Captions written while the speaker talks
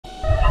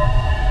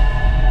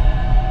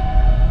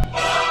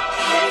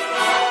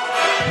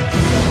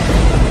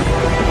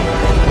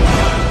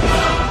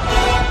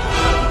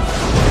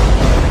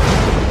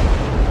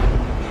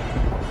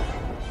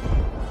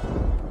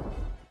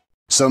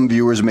Some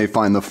viewers may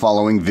find the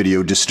following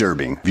video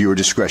disturbing. Viewer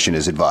discretion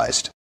is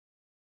advised.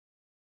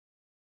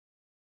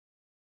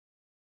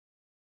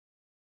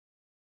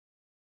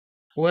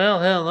 Well,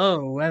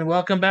 hello, and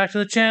welcome back to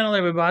the channel,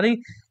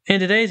 everybody. In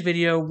today's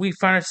video, we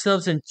find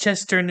ourselves in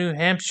Chester, New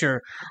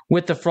Hampshire,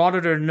 with the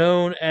frauditor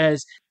known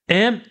as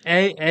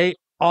MAA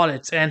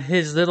Audits and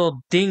his little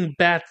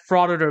dingbat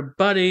frauditor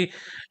buddy,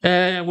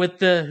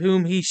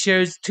 whom he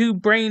shares 2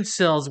 brain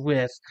cells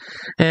with.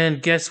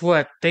 And guess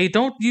what? They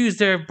don't use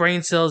their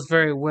brain cells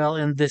very well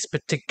in this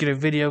particular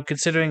video,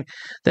 considering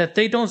that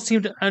they don't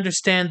seem to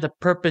understand the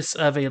purpose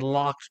of a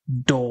locked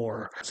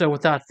door. So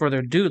without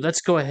further ado,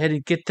 let's go ahead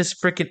and get this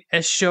frickin'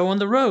 S-show on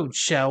the road,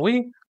 shall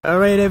we?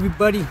 Alright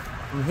everybody,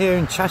 I'm here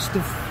in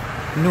Chester,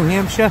 New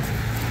Hampshire.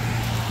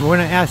 We're going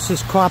to ask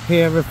this cop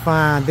here if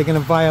they're going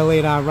to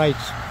violate our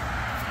rights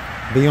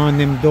beyond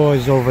them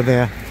doors over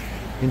there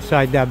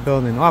inside that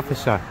building.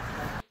 Officer.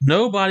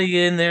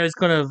 Nobody in there is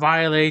going to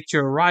violate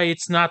your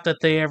rights, not that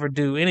they ever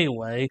do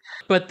anyway.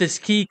 But this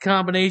key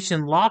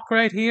combination lock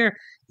right here,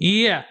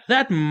 yeah,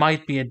 that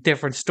might be a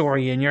different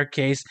story in your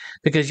case,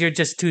 because you're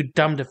just too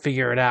dumb to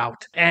figure it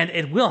out. And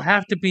it will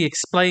have to be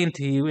explained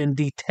to you in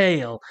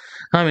detail.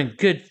 I mean,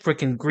 good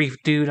freaking grief,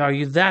 dude. Are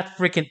you that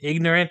freaking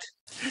ignorant?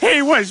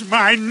 He was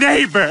my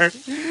neighbor,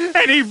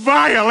 and he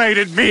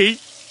violated me.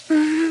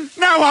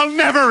 Now I'll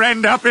never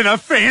end up in a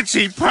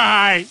fancy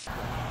pie.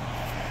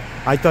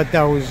 I thought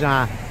that was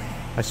a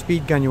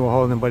speed gun you were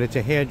holding, but it's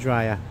a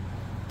hairdryer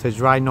to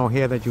dry no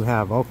hair that you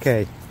have.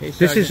 Okay. Hey,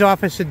 this is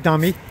Officer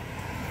Dummy.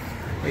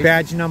 Hey,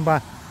 badge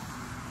number.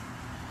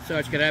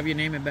 Sarge, could I have your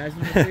name and badge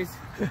number, please?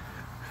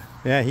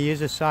 Yeah, he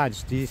is a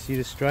Sarge. Do you see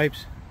the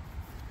stripes?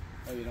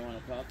 Oh, you don't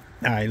want to talk?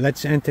 Alright,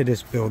 let's enter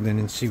this building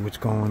and see what's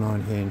going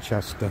on here in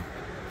Chester.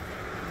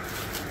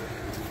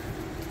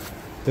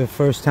 The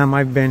first time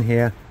I've been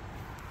here,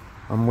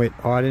 I'm with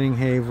Auditing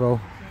Haverhill.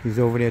 He's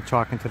over there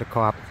talking to the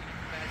cop.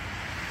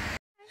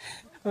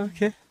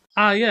 Okay.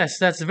 Yes,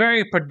 that's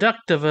very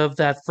productive of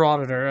that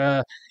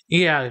frauditor.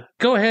 Yeah,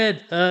 go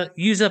ahead,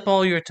 use up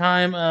all your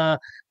time,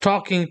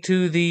 talking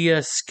to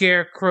the,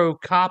 scarecrow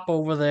cop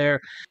over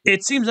there.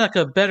 It seems like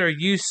a better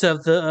use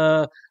of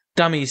the,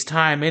 dummy's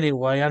time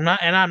anyway. I'm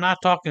not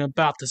talking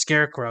about the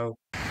scarecrow.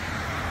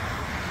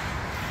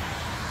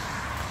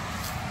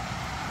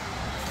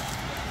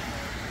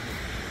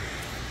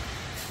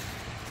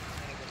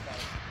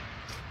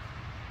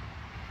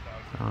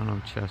 I don't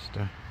know,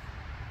 Chester.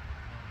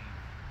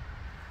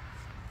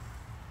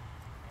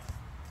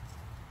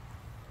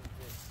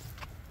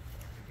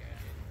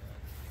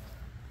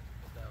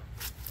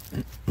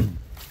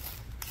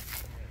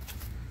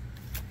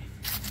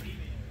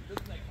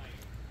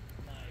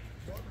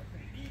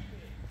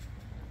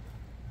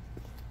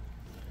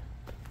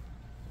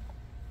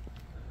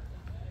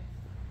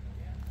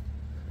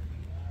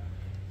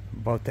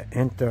 About to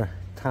enter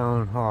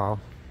town hall.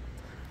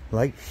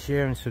 Like,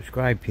 share, and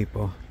subscribe,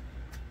 people.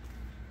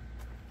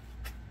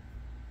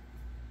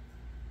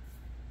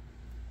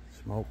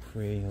 Smoke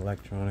free,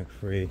 electronic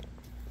free.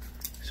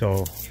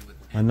 So,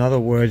 in other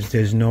words,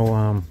 there's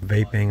no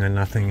vaping or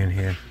nothing in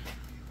here.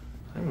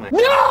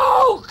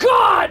 No,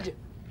 God!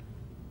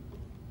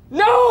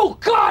 No,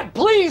 God,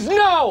 please,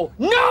 no!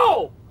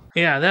 No!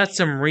 Yeah, that's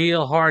some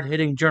real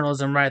hard-hitting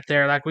journalism right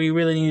there. Like, we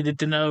really needed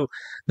to know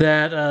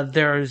that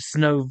there's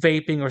no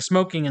vaping or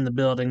smoking in the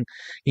building.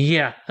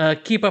 Yeah,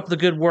 keep up the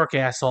good work,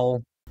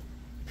 asshole.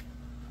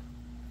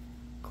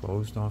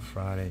 Closed on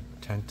Friday,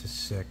 10 to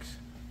 6,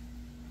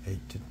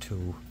 8 to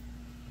 2.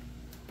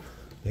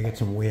 They got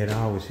some weird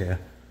hours here.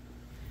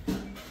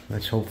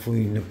 Let's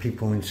hopefully the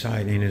people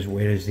inside ain't as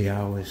weird as the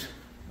hours.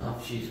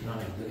 Oh, she's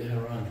running. Look at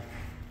her run.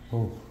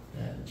 Oh.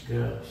 That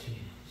girl,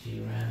 she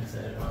ran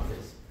inside her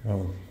office.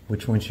 Oh,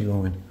 which one's she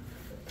going?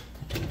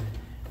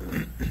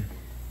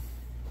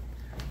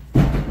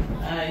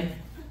 Hi.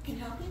 Can I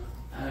help you?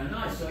 I don't know,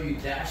 I saw you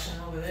dashing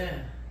over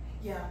there.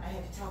 Yeah, I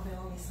had to tell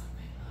Melanie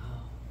something.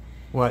 Oh.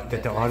 What,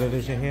 that the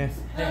auditors are here?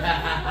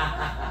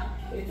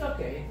 It's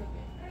okay,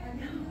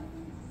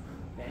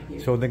 Thank you.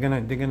 So they're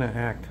gonna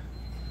act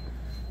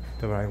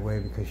the right way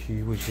because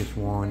she was just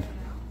warned.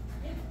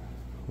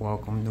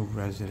 Welcome new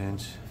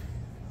residents.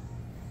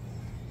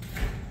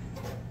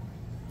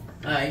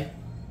 Hi.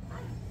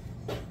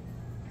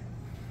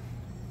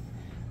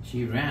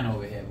 She ran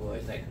over here,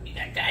 boys. Like, we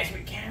got guys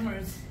with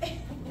cameras.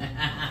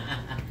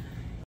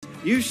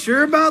 You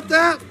sure about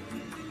that?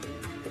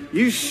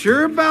 You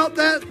sure about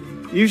that?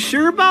 You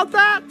sure about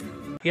that?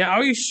 Yeah,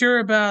 are you sure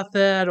about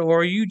that,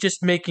 or are you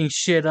just making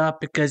shit up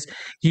because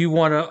you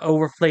want to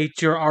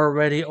overflate your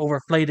already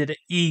overflated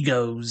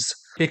egos?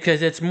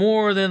 Because it's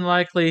more than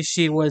likely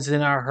she was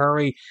in a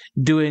hurry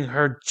doing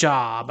her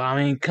job.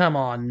 I mean, come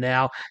on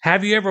now.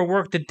 Have you ever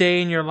worked a day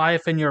in your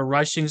life and you're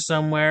rushing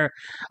somewhere?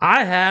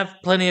 I have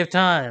plenty of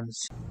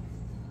times.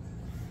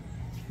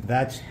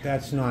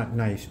 That's not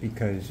nice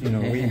because, you know,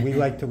 we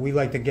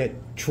like to get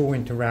true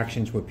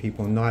interactions with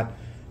people, not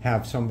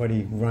have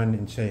somebody run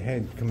and say,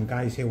 hey, come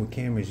guys here with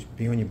cameras,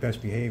 be on your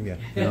best behavior,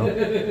 you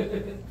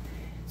know?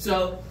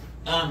 So,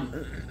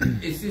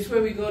 is this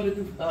where we go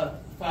to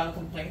file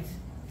complaints?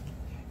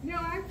 No,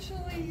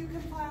 actually, you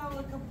can file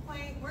a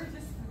complaint. We're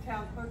just the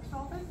town clerk's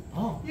office.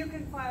 Oh. You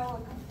can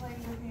file a complaint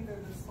with either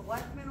the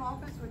selectman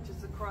office, which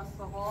is across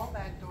the hall,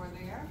 that door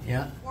there.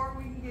 Yeah. Or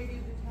we can give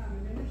you the town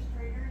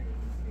administrator who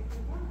can speak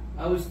with them.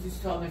 I was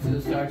just talking to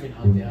the sergeant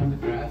out there on the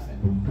grass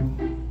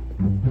and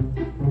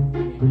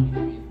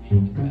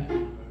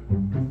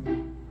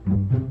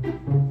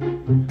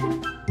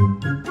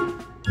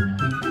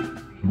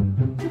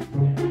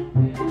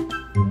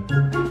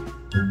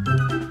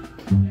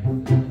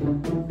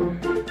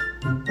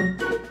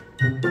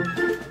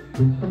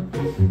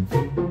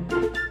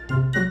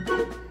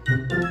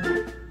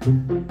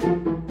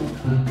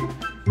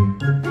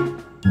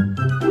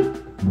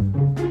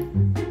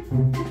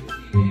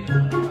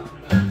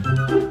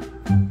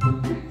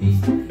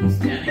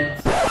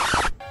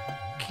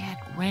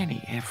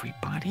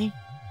everybody.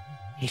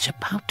 He's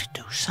about to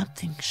do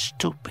something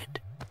stupid.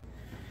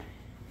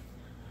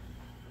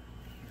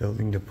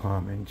 Building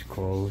department's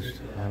closed.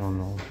 I don't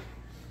know.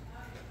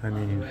 I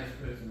mean,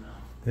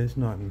 there's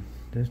not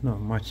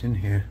much in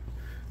here.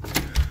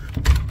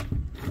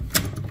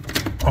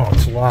 Oh,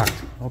 it's locked.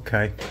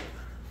 Okay.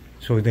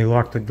 So they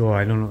locked the door.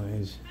 I don't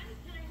know.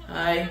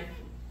 Hi.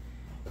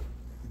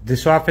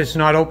 This office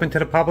not open to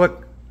the public?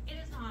 It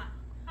is not.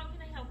 How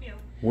can I help you?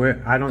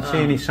 I don't see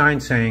any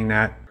signs saying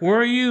that.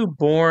 Were you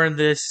born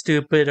this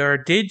stupid, or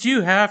did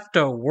you have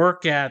to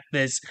work at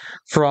this,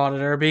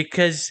 Frauditor?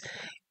 Because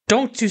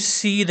don't you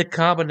see the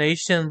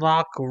combination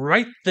lock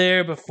right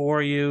there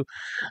before you?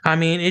 I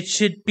mean, it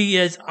should be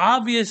as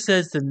obvious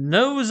as the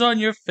nose on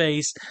your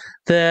face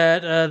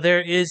that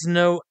there is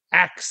no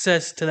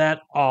access to that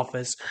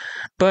office.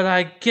 But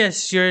I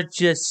guess you're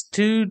just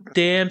too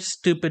damn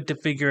stupid to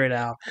figure it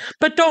out.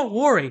 But don't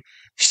worry,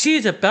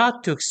 she's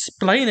about to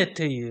explain it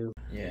to you.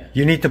 Yeah.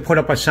 You need to put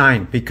up a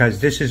sign because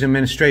this is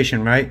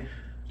administration, right?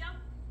 Yep.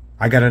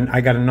 I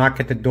gotta knock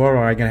at the door,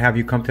 or I gotta have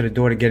you come to the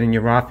door to get in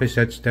your office.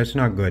 That's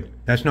not good.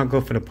 That's not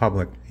good for the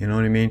public. You know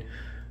what I mean?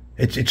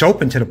 It's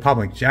open to the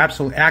public. It's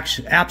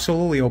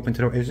absolutely open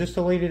to the. Is this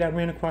the lady that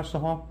ran across the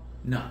hall?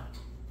 No.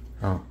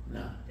 Oh.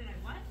 No. Did I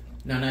what?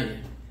 No, not yet.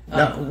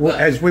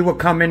 As we were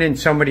coming in,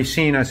 somebody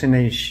seen us,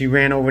 and she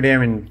ran over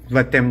there and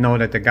let them know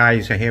that the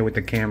guys are here with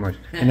the cameras.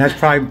 And that's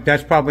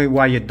probably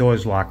why your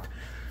door's locked.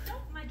 Nope,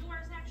 my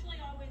door is actually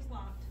always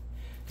locked.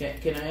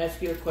 Can I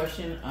ask you a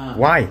question?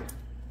 Why?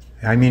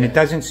 I mean, it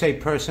doesn't say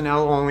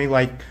personnel only,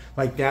 like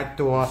that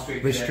door,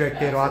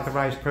 restricted, access.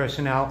 authorized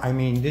personnel. I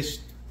mean, this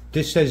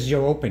says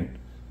you're open.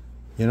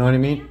 You know what I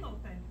mean? I am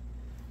open.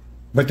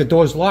 But the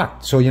door's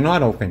locked, so you're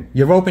not open.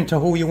 You're open to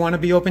who you want to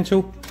be open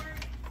to?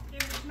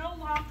 There's no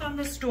lock on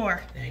this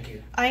door. Thank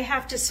you. I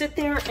have to sit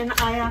there and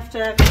I have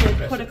to actually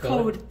Press put the a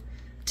code. code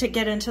to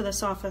get into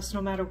this office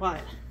no matter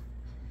what.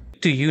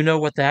 Do you know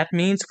what that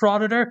means,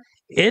 Frauditor?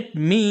 It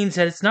means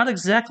that it's not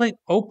exactly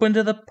open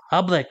to the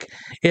public.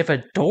 If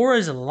a door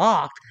is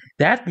locked,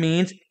 that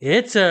means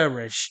it's a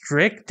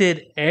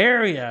restricted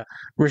area.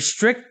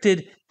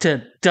 Restricted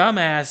to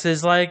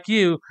dumbasses like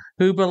you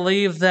who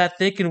believe that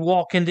they can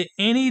walk into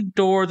any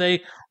door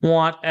they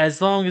want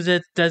as long as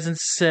it doesn't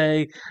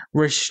say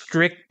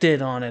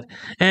restricted on it.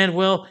 And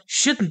well,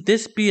 shouldn't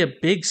this be a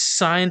big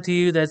sign to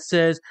you that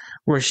says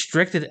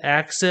restricted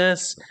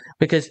access?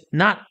 Because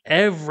not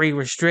every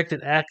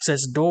restricted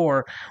access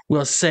door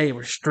will say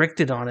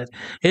restricted on it.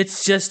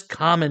 It's just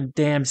common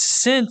damn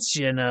sense,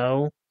 you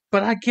know.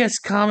 But I guess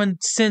common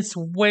sense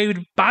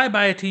waved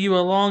bye-bye to you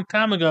a long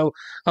time ago,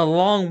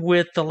 along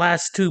with the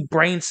last 2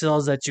 brain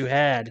cells that you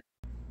had.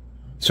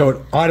 So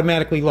it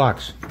automatically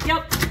locks.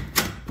 Yep.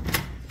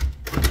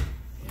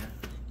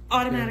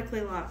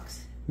 Automatically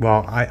locks.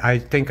 Well, I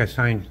think a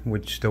sign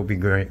would still be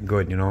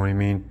good. You know what I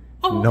mean?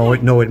 Oh, No,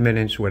 okay. no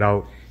admittance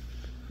without.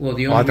 Well,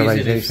 the only reason if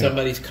Authorization.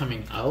 somebody's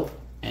coming out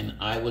and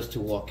I was to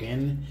walk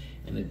in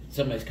and then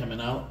somebody's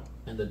coming out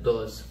and the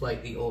door is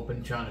slightly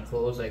open trying to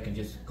close, I can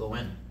just go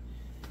in.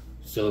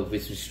 So if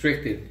it's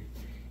restricted,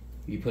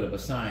 you put up a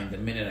sign. The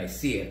minute I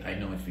see it, I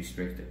know it's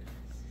restricted.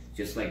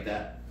 Just like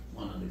that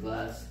one on the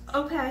glass.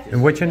 Okay.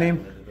 And what's your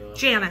name?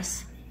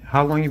 Janice.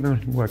 How long you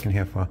been working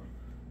here for?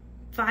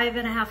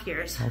 5.5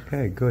 years.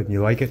 Okay, good.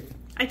 You like it?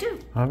 I do.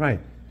 All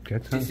right.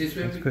 That's Is this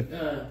where that's we good.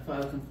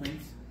 file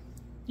complaints?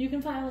 You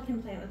can file a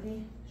complaint with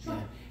me. Sure.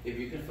 Yeah. If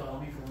you can follow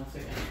me for 1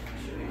 second, I'll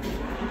show you.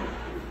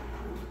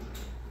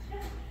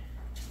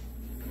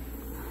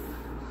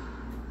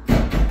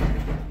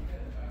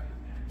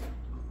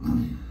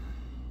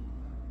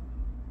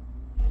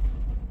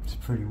 It's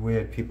pretty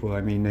weird. People,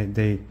 I mean,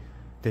 they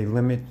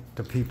limit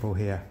the people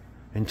here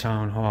in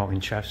Town Hall in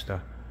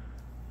Chester,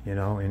 you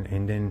know,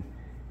 and then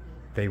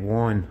they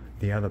warn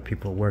the other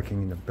people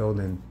working in the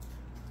building.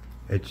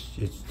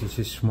 This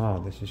is small.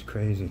 This is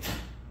crazy.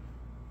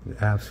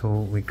 It's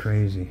absolutely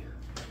crazy.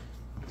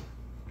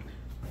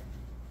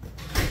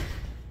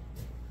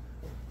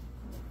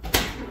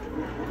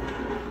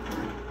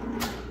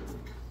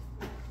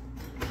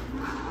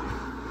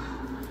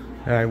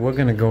 All right, we're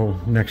gonna go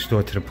next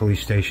door to the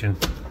police station.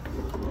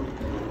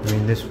 I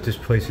mean, this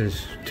place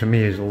is, to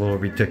me, is a little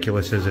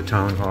ridiculous as a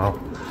town hall.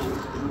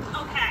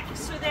 Okay,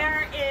 so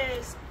there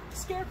is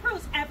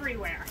scarecrows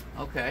everywhere.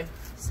 Okay.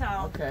 So,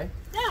 Okay.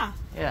 yeah.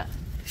 Yeah.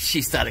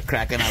 She started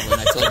cracking up when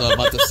I told her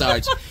about the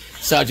sergeant.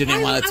 Sergeant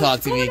didn't want to talk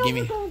to me.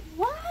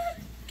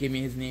 Give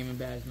me his name and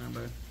badge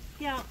number.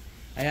 Yeah.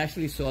 I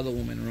actually saw the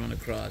woman run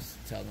across.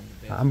 Tell them.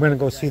 I'm going to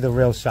go see the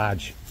real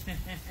Sarge.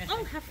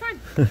 Oh, have fun.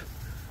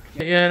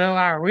 You know,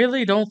 I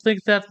really don't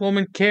think that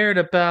woman cared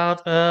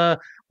about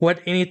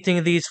what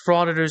anything these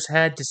frauditors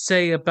had to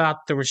say about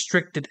the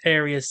restricted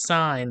area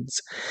signs.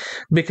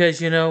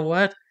 Because you know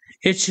what?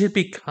 It should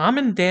be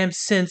common damn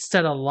sense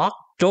that a locked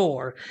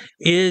door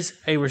is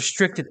a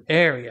restricted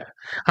area.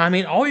 I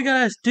mean, all you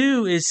guys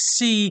do is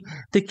see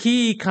the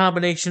key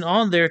combination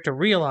on there to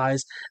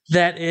realize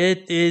that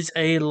it is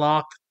a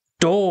locked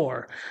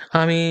door.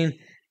 I mean,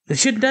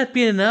 shouldn't that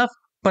be enough?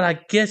 But I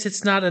guess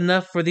it's not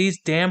enough for these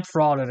damn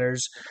frauditors.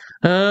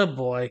 Oh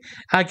boy.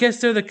 I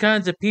guess they're the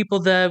kinds of people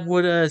that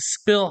would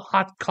spill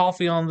hot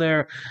coffee on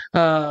their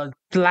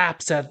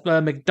laps at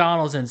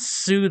McDonald's and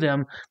sue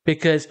them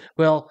because,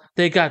 well,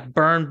 they got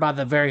burned by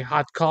the very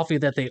hot coffee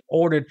that they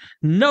ordered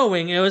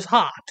knowing it was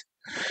hot.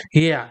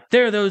 Yeah,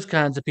 they're those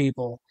kinds of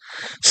people.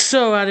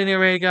 So at any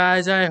rate,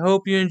 guys, I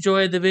hope you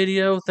enjoyed the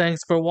video.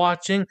 Thanks for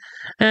watching,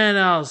 and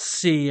I'll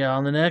see you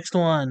on the next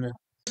one.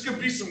 This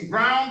could be some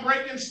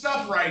groundbreaking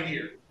stuff right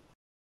here.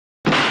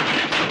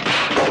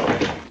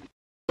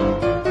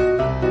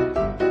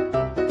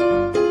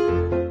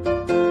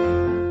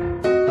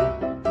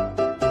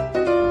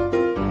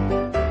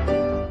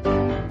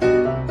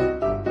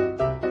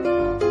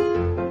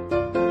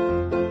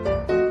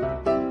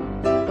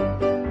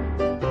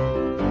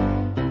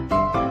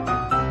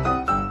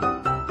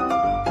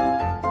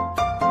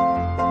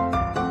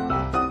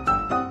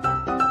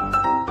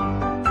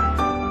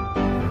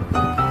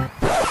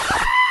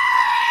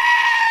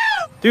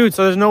 Dude,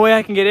 so there's no way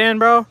I can get in,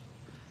 bro?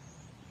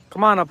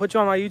 Come on, I'll put you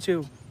on my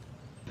YouTube.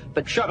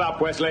 But shut up,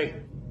 Wesley.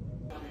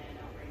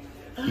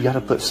 You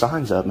gotta put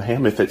signs up,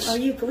 ma'am, if it's... Are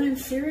you Glenn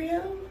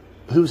Serio?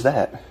 Who's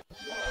that?